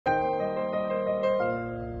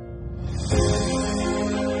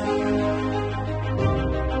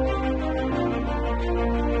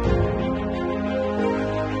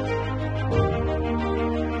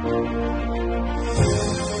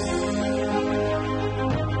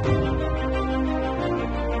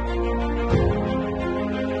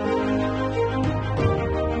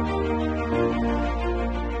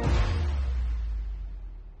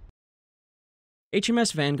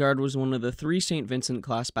HMS Vanguard was one of the three St.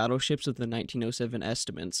 Vincent-class battleships of the 1907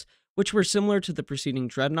 estimates, which were similar to the preceding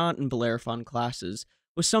dreadnought and Bellerophon classes,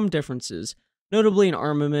 with some differences, notably in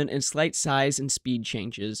armament and slight size and speed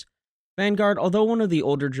changes. Vanguard, although one of the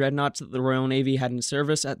older dreadnoughts that the Royal Navy had in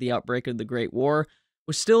service at the outbreak of the Great War,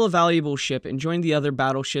 was still a valuable ship and joined the other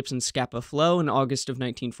battleships in Scapa Flow in August of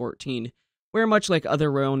 1914, where, much like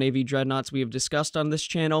other Royal Navy dreadnoughts we have discussed on this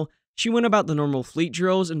channel, she went about the normal fleet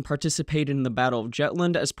drills and participated in the Battle of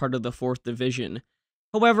Jutland as part of the 4th Division.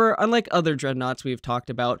 However, unlike other dreadnoughts we have talked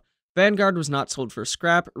about, Vanguard was not sold for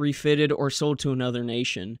scrap, refitted, or sold to another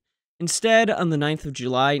nation. Instead, on the 9th of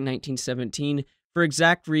July, 1917, for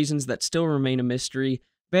exact reasons that still remain a mystery,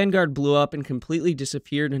 Vanguard blew up and completely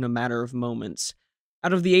disappeared in a matter of moments.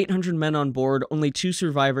 Out of the 800 men on board, only 2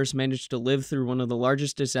 survivors managed to live through one of the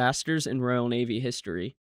largest disasters in Royal Navy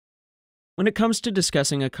history. When it comes to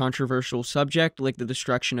discussing a controversial subject like the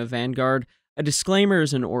destruction of Vanguard, a disclaimer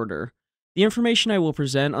is in order. The information I will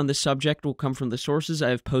present on this subject will come from the sources I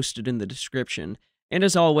have posted in the description, and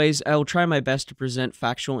as always, I will try my best to present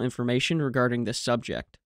factual information regarding this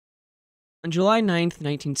subject. On July 9th,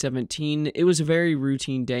 1917, it was a very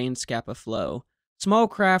routine day in Scapa Flow. Small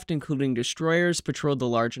craft, including destroyers, patrolled the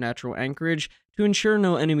large natural anchorage to ensure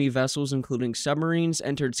no enemy vessels, including submarines,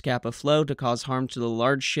 entered Scapa Flow to cause harm to the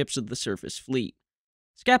large ships of the surface fleet.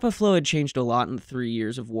 Scapa Flow had changed a lot in the 3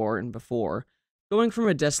 years of war and before, going from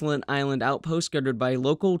a desolate island outpost guarded by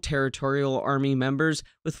local territorial army members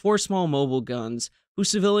with 4 small mobile guns, whose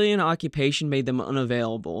civilian occupation made them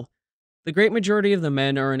unavailable. The great majority of the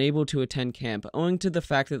men are unable to attend camp, owing to the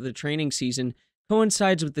fact that the training season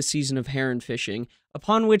coincides with the season of heron fishing,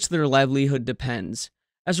 upon which their livelihood depends.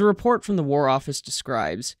 As a report from the War Office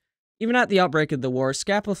describes, even at the outbreak of the war,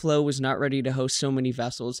 Scapa Flow was not ready to host so many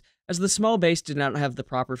vessels, as the small base did not have the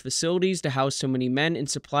proper facilities to house so many men and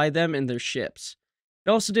supply them and their ships. It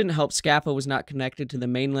also didn't help Scapa was not connected to the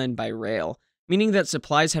mainland by rail, meaning that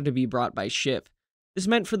supplies had to be brought by ship. This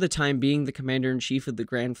meant for the time being the Commander-in-Chief of the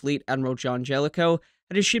Grand Fleet, Admiral John Jellicoe,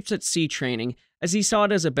 had his ships at sea training, as he saw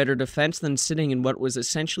it as a better defense than sitting in what was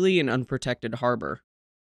essentially an unprotected harbor.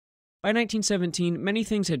 By 1917, many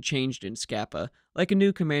things had changed in Scapa, like a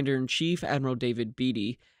new Commander-in-Chief, Admiral David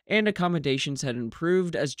Beatty, and accommodations had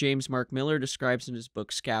improved, as James Mark Miller describes in his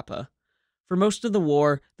book Scapa. For most of the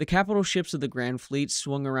war, the capital ships of the Grand Fleet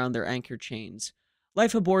swung around their anchor chains.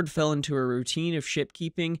 Life aboard fell into a routine of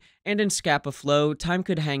shipkeeping, and in Scapa Flow, time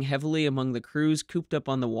could hang heavily among the crews cooped up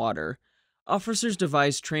on the water. Officers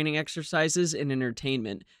devised training exercises and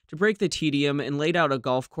entertainment to break the tedium and laid out a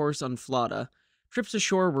golf course on Flota. Trips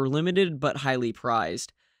ashore were limited but highly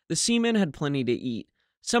prized. The seamen had plenty to eat.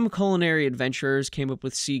 Some culinary adventurers came up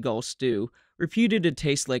with seagull stew, reputed to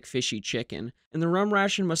taste like fishy chicken, and the rum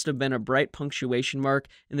ration must have been a bright punctuation mark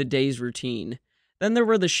in the day's routine. Then there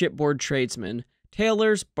were the shipboard tradesmen,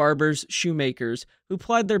 tailors, barbers, shoemakers, who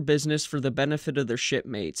plied their business for the benefit of their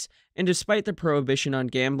shipmates, and despite the prohibition on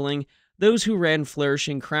gambling, those who ran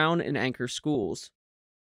flourishing crown and anchor schools.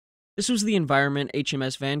 This was the environment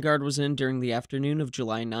HMS Vanguard was in during the afternoon of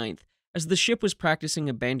July 9th, as the ship was practicing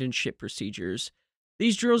abandoned ship procedures.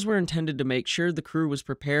 These drills were intended to make sure the crew was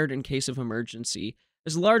prepared in case of emergency,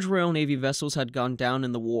 as large Royal Navy vessels had gone down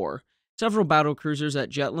in the war. Several battlecruisers at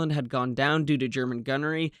Jutland had gone down due to German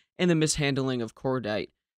gunnery and the mishandling of cordite.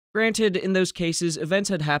 Granted, in those cases, events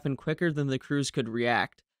had happened quicker than the crews could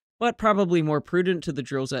react, but probably more prudent to the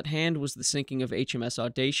drills at hand was the sinking of HMS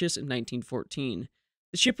Audacious in 1914.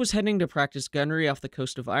 The ship was heading to practice gunnery off the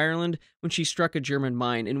coast of Ireland when she struck a German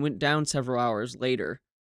mine and went down several hours later,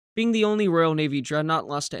 being the only Royal Navy dreadnought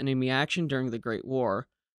lost to enemy action during the Great War.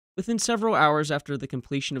 Within several hours after the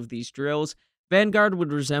completion of these drills, Vanguard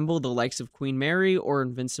would resemble the likes of Queen Mary or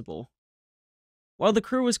Invincible. While the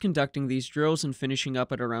crew was conducting these drills and finishing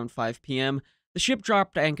up at around 5 p.m., the ship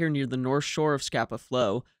dropped anchor near the north shore of Scapa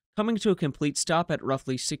Flow, coming to a complete stop at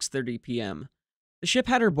roughly 6:30 p.m. The ship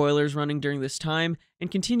had her boilers running during this time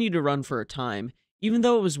and continued to run for a time. Even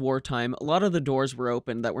though it was wartime, a lot of the doors were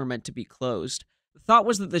open that were meant to be closed. The thought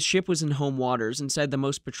was that the ship was in home waters inside the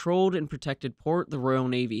most patrolled and protected port the Royal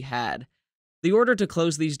Navy had. The order to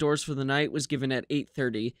close these doors for the night was given at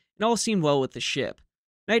 8:30, and all seemed well with the ship.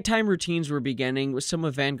 Nighttime routines were beginning, with some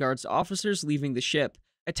of Vanguard's officers leaving the ship,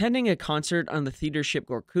 attending a concert on the theater ship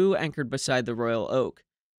Gorku anchored beside the Royal Oak.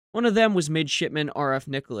 One of them was Midshipman R.F.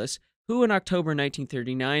 Nicholas, who in October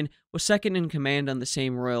 1939 was second in command on the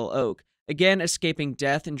same Royal Oak, again escaping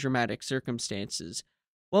death in dramatic circumstances.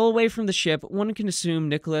 While away from the ship, one can assume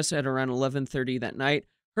Nicholas at around 11:30 that night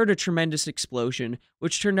heard a tremendous explosion,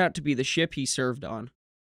 which turned out to be the ship he served on.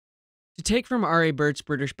 To take from R.A. Burt's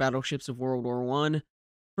British battleships of World War I,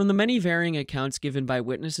 From the many varying accounts given by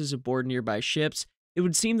witnesses aboard nearby ships, it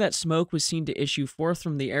would seem that smoke was seen to issue forth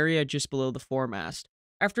from the area just below the foremast.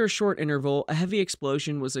 After a short interval, a heavy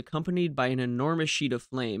explosion was accompanied by an enormous sheet of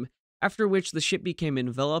flame, after which the ship became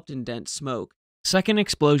enveloped in dense smoke. A second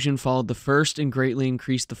explosion followed the first and greatly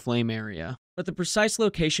increased the flame area. But the precise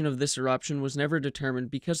location of this eruption was never determined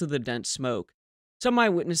because of the dense smoke. Some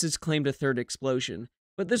eyewitnesses claimed a third explosion,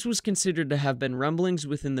 but this was considered to have been rumblings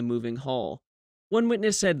within the moving hull. One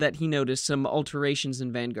witness said that he noticed some alterations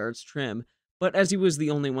in Vanguard's trim, but as he was the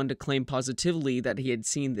only one to claim positively that he had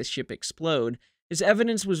seen the ship explode, his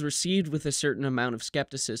evidence was received with a certain amount of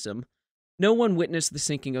skepticism. No one witnessed the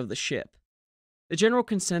sinking of the ship. The general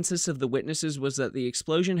consensus of the witnesses was that the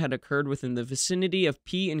explosion had occurred within the vicinity of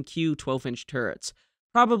P and Q 12-inch turrets,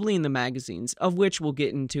 probably in the magazines, of which we'll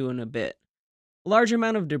get into in a bit. A large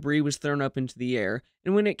amount of debris was thrown up into the air,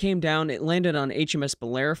 and when it came down, it landed on HMS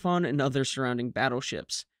Bellerophon and other surrounding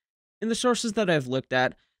battleships. In the sources that I've looked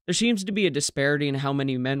at, there seems to be a disparity in how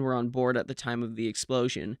many men were on board at the time of the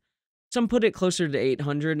explosion. Some put it closer to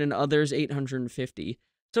 800 and others 850,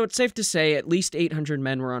 so it's safe to say at least 800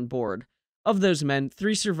 men were on board. Of those men,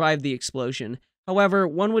 3 survived the explosion. However,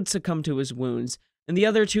 1 would succumb to his wounds, and the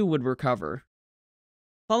other 2 would recover.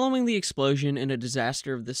 Following the explosion and a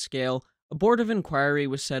disaster of this scale, a board of inquiry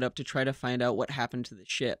was set up to try to find out what happened to the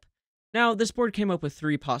ship. Now, this board came up with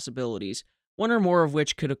 3 possibilities, one or more of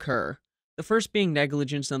which could occur. The first being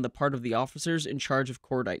negligence on the part of the officers in charge of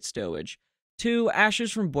cordite stowage. 2,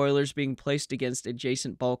 ashes from boilers being placed against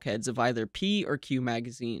adjacent bulkheads of either P or Q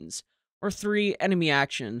magazines. Or 3, enemy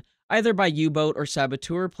action, either by U-boat or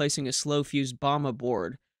saboteur placing a slow-fused bomb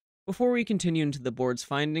aboard. Before we continue into the board's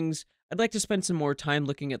findings, I'd like to spend some more time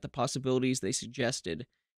looking at the possibilities they suggested.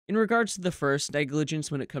 In regards to the first,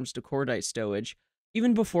 negligence when it comes to cordite stowage,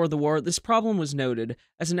 even before the war, this problem was noted,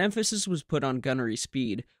 as an emphasis was put on gunnery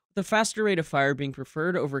speed, with a faster rate of fire being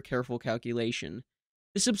preferred over careful calculation.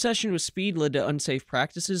 This obsession with speed led to unsafe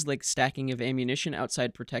practices like stacking of ammunition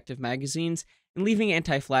outside protective magazines and leaving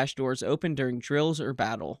anti-flash doors open during drills or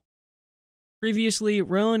battle. Previously,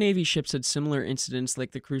 Royal Navy ships had similar incidents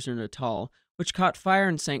like the cruiser Natal, which caught fire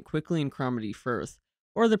and sank quickly in Cromarty Firth,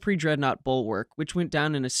 or the pre-dreadnought Bulwark, which went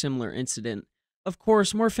down in a similar incident. Of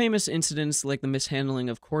course, more famous incidents like the mishandling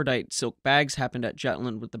of cordite silk bags happened at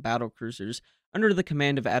Jutland with the battlecruisers, under the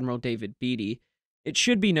command of Admiral David Beatty. It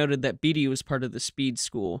should be noted that Beatty was part of the Speed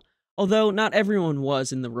School, although not everyone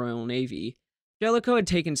was in the Royal Navy. Jellicoe had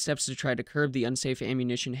taken steps to try to curb the unsafe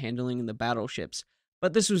ammunition handling in the battleships,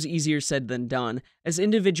 but this was easier said than done, as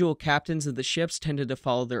individual captains of the ships tended to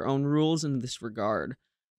follow their own rules in this regard.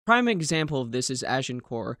 Prime example of this is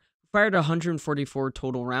Agincourt, who fired 144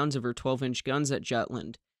 total rounds of her 12-inch guns at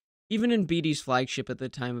Jutland. Even in Beatty's flagship at the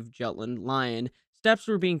time of Jutland, Lion, steps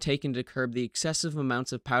were being taken to curb the excessive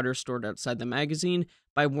amounts of powder stored outside the magazine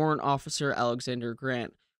by Warrant Officer Alexander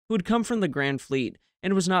Grant, who had come from the Grand Fleet,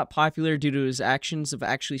 and was not popular due to his actions of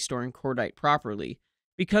actually storing cordite properly.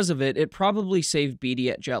 Because of it, it probably saved Beatty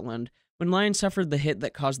at Jutland, when Lion suffered the hit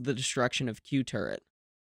that caused the destruction of Q turret.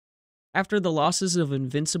 After the losses of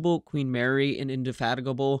Invincible, Queen Mary, and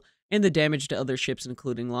Indefatigable, and the damage to other ships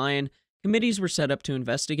including Lion, committees were set up to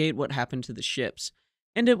investigate what happened to the ships,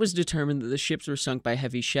 and it was determined that the ships were sunk by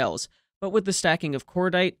heavy shells, but with the stacking of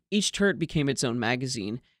cordite, each turret became its own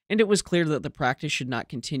magazine, and it was clear that the practice should not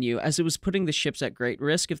continue as it was putting the ships at great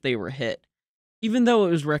risk if they were hit. Even though it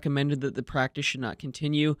was recommended that the practice should not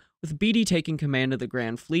continue, with Beatty taking command of the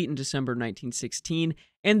Grand Fleet in December 1916,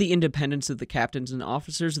 and the independence of the captains and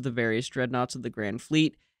officers of the various dreadnoughts of the Grand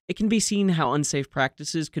Fleet, it can be seen how unsafe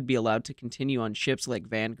practices could be allowed to continue on ships like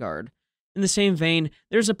Vanguard. In the same vein,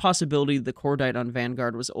 there's a possibility the cordite on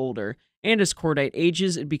Vanguard was older, and as cordite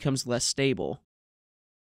ages, it becomes less stable.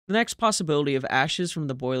 The next possibility of ashes from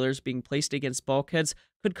the boilers being placed against bulkheads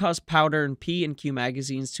could cause powder in P and Q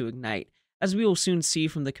magazines to ignite, as we will soon see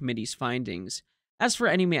from the committee's findings. As for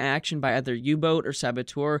enemy action by either U-boat or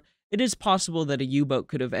saboteur, it is possible that a U-boat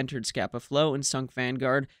could have entered Scapa Flow and sunk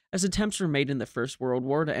Vanguard, as attempts were made in the First World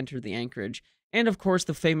War to enter the anchorage, and of course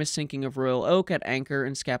the famous sinking of Royal Oak at anchor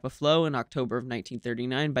in Scapa Flow in October of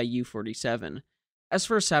 1939 by U-47. As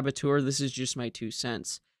for a saboteur, this is just my 2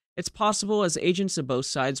 cents. It's possible as agents of both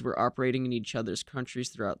sides were operating in each other's countries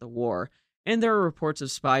throughout the war, and there are reports of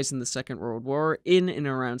spies in the Second World War in and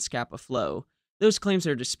around Scapa Flow. Those claims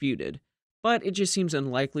are disputed, but it just seems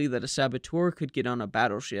unlikely that a saboteur could get on a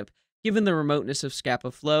battleship, given the remoteness of Scapa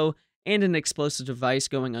Flow and an explosive device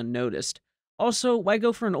going unnoticed. Also, why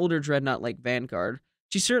go for an older dreadnought like Vanguard?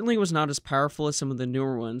 She certainly was not as powerful as some of the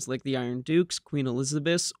newer ones like the Iron Dukes, Queen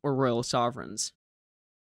Elizabeths, or Royal Sovereigns.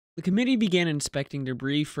 The committee began inspecting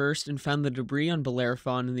debris first and found the debris on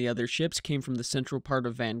Bellerophon and the other ships came from the central part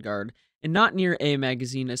of Vanguard, and not near A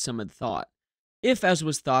magazine as some had thought. If, as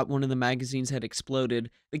was thought, one of the magazines had exploded,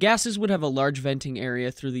 the gases would have a large venting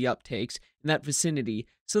area through the uptakes in that vicinity,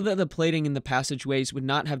 so that the plating in the passageways would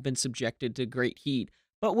not have been subjected to great heat,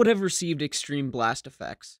 but would have received extreme blast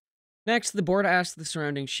effects. Next, the board asked the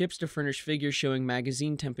surrounding ships to furnish figures showing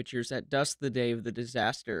magazine temperatures at dusk the day of the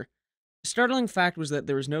disaster. The startling fact was that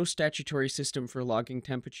there was no statutory system for logging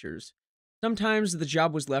temperatures. Sometimes the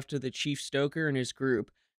job was left to the chief stoker and his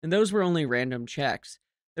group, and those were only random checks.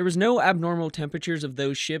 There was no abnormal temperatures of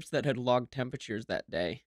those ships that had logged temperatures that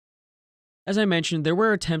day. As I mentioned, there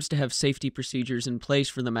were attempts to have safety procedures in place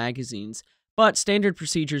for the magazines, but standard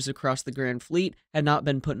procedures across the Grand Fleet had not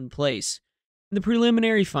been put in place. In the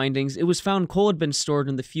preliminary findings, it was found coal had been stored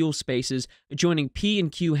in the fuel spaces adjoining P and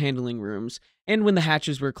Q handling rooms, and when the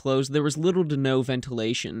hatches were closed, there was little to no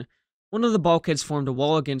ventilation. One of the bulkheads formed a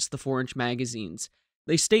wall against the 4-inch magazines.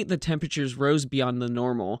 They state the temperatures rose beyond the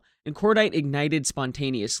normal, and cordite ignited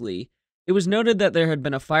spontaneously. It was noted that there had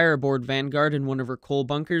been a fire aboard Vanguard in one of her coal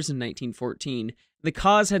bunkers in 1914. The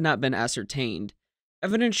cause had not been ascertained.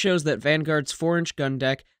 Evidence shows that Vanguard's 4-inch gun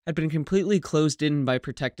deck had been completely closed in by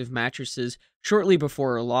protective mattresses shortly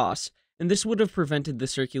before her loss, and this would have prevented the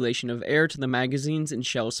circulation of air to the magazines and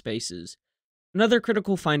shell spaces. Another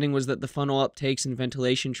critical finding was that the funnel uptakes and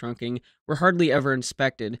ventilation trunking were hardly ever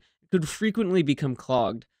inspected, and could frequently become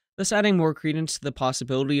clogged, thus adding more credence to the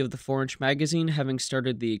possibility of the 4-inch magazine having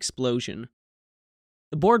started the explosion.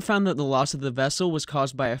 The board found that the loss of the vessel was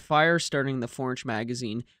caused by a fire starting the 4-inch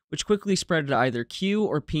magazine, which quickly spread to either Q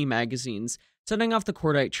or P magazines, setting off the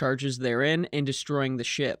cordite charges therein and destroying the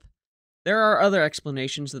ship. There are other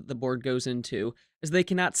explanations that the board goes into, as they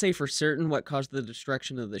cannot say for certain what caused the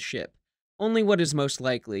destruction of the ship, only what is most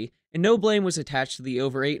likely, and no blame was attached to the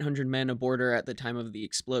over 800 men aboard her at the time of the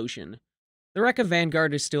explosion. The wreck of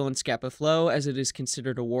Vanguard is still in Scapa Flow, as it is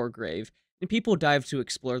considered a war grave, and people dive to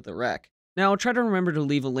explore the wreck. Now, I'll try to remember to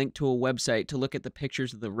leave a link to a website to look at the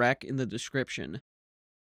pictures of the wreck in the description.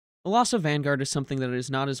 The loss of Vanguard is something that is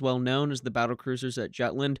not as well known as the battlecruisers at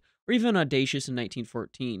Jutland, or even Audacious in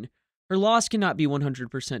 1914. Her loss cannot be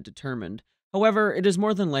 100% determined. However, it is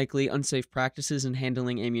more than likely unsafe practices in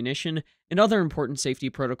handling ammunition and other important safety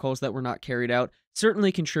protocols that were not carried out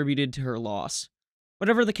certainly contributed to her loss.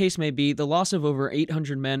 Whatever the case may be, the loss of over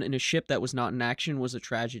 800 men in a ship that was not in action was a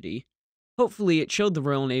tragedy. Hopefully, it showed the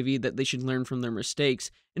Royal Navy that they should learn from their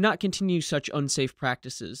mistakes and not continue such unsafe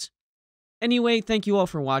practices. Anyway, thank you all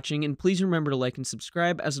for watching, and please remember to like and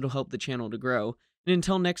subscribe as it'll help the channel to grow. And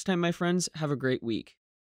until next time, my friends, have a great week.